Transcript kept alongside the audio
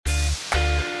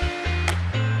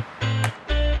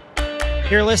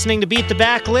You're listening to Beat the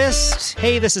Backlist.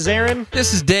 Hey, this is Aaron.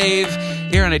 This is Dave.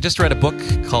 Aaron, I just read a book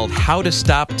called How to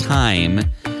Stop Time.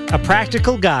 A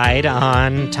practical guide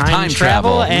on time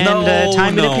travel and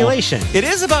time manipulation. It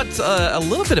is about a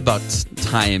little bit about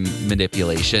time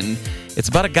manipulation. It's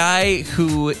about a guy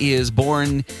who is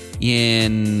born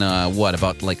in,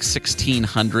 about like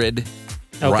 1600?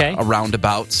 Okay.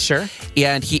 Roundabouts. Sure.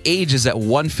 And he ages at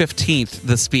 1/15th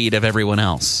the speed of everyone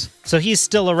else. So he's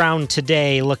still around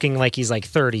today looking like he's like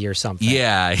 30 or something.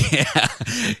 Yeah.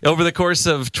 Over the course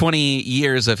of 20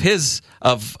 years of his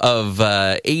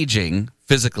aging,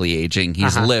 physically aging,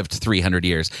 he's lived 300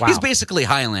 years. Wow. He's basically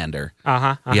Highlander.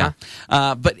 Yeah.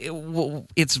 But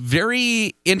it's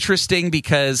very interesting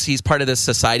because he's part of this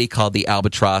society called the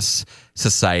Albatross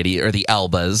Society, or the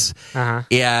Albas.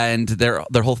 And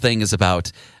their whole thing is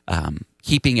about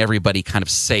keeping everybody kind of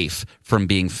safe from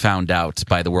being found out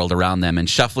by the world around them and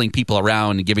shuffling people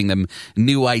around and giving them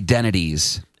new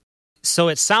identities. So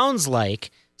it sounds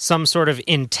like some sort of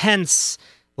intense,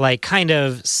 like kind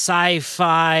of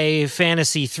sci-fi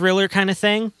fantasy thriller kind of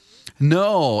thing?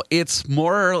 No, it's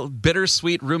more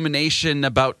bittersweet rumination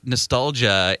about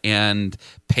nostalgia and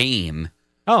pain.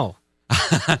 Oh.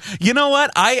 You know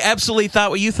what? I absolutely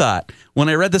thought what you thought. When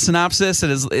I read the synopsis,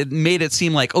 it made it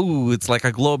seem like, it's like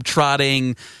a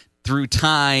globe-trotting through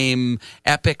time,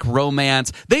 epic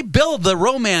romance. They build the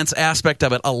romance aspect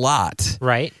of it a lot.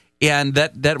 Right. And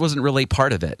that wasn't really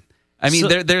part of it. I mean,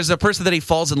 there's a person that he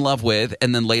falls in love with,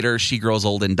 and then later she grows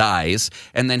old and dies,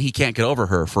 and then he can't get over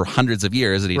her for hundreds of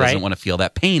years, and he doesn't want to feel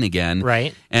that pain again.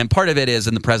 Right. And part of it is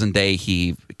in the present day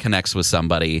he connects with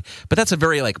somebody, but that's a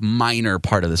very minor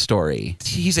part of the story.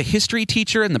 He's a history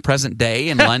teacher in the present day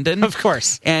in London. Of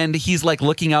course. And he's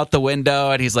looking out the window,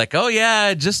 and he's like, oh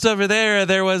yeah, just over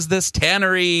there was this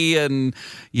tannery, and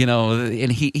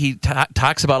and he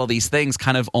talks about all these things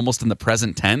kind of almost in the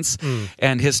present tense,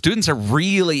 and his students are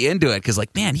really into it because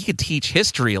man, he could teach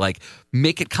history,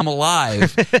 make it come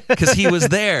alive, because he was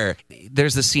there.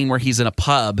 There's this scene where he's in a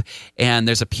pub and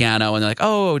there's a piano, and they're like,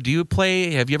 oh, have you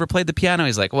ever played the piano?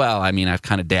 He's like, well, I mean, I've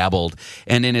kind of dabbled.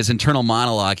 And in his internal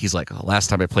monologue, he's like, last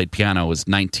time I played piano was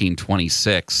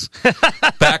 1926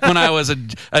 back when I was a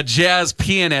jazz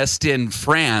pianist in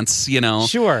France,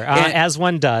 Sure, as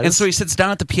one does. And so he sits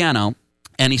down at the piano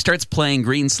and he starts playing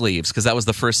Greensleeves, because that was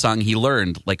the first song he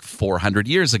learned 400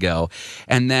 years ago.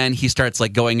 And then he starts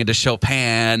going into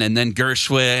Chopin and then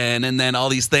Gershwin and then all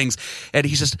these things. And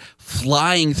he's just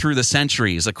flying through the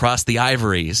centuries across the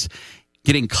ivories,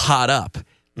 getting caught up,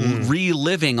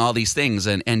 reliving all these things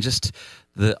and just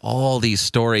all these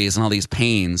stories and all these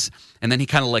pains. And then he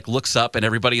kind of looks up, and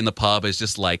everybody in the pub is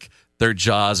just their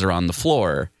jaws are on the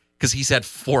floor, because he's had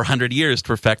 400 years to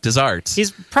perfect his art. He's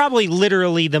probably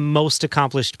literally the most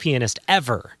accomplished pianist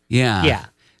ever. Yeah. Yeah.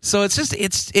 So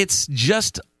it's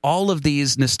just all of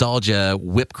these nostalgia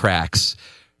whip cracks,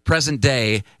 present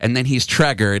day, and then he's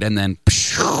triggered, and then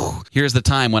here's the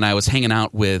time when I was hanging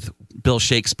out with Bill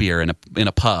Shakespeare in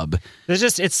a pub.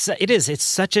 It's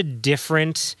such a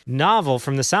different novel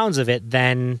from the sounds of it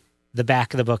than the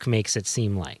back of the book makes it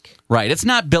seem like. Right. It's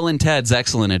not Bill and Ted's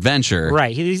Excellent Adventure.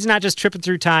 Right. He's not just tripping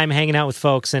through time, hanging out with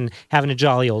folks, and having a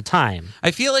jolly old time.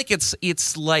 I feel like it's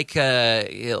like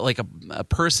a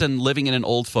person living in an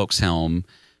old folks' home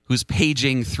who's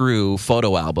paging through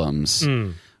photo albums,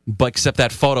 but except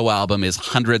that photo album is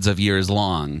hundreds of years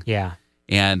long. Yeah.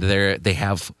 And they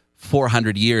have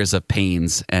 400 years of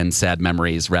pains and sad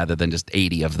memories rather than just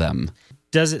 80 of them.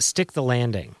 Does it stick the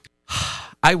landing?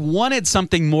 I wanted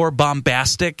something more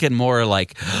bombastic and more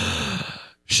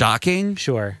shocking.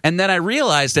 Sure. And then I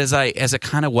realized as it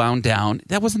kind of wound down,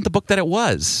 that wasn't the book that it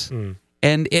was.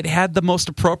 And it had the most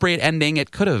appropriate ending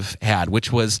it could have had,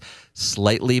 which was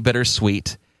slightly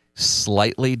bittersweet,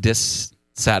 slightly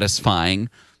dissatisfying,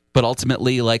 but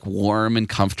ultimately warm and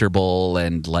comfortable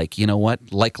and life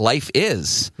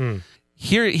is.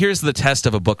 Here's the test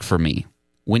of a book for me.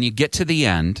 When you get to the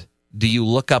end, do you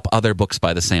look up other books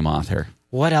by the same author?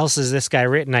 What else has this guy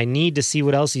written? I need to see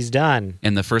what else he's done.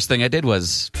 And the first thing I did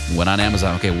was went on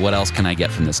Amazon. Okay, what else can I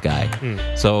get from this guy?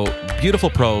 So beautiful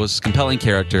prose, compelling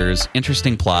characters,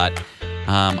 interesting plot.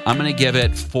 I'm going to give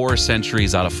it 4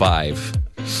 centuries out of 5.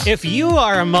 If you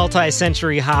are a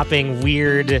multi-century hopping,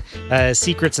 weird,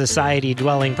 secret society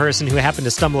dwelling person who happened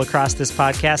to stumble across this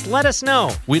podcast, let us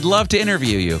know. We'd love to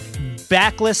interview you.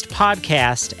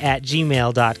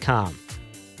 Backlistpodcast@gmail.com.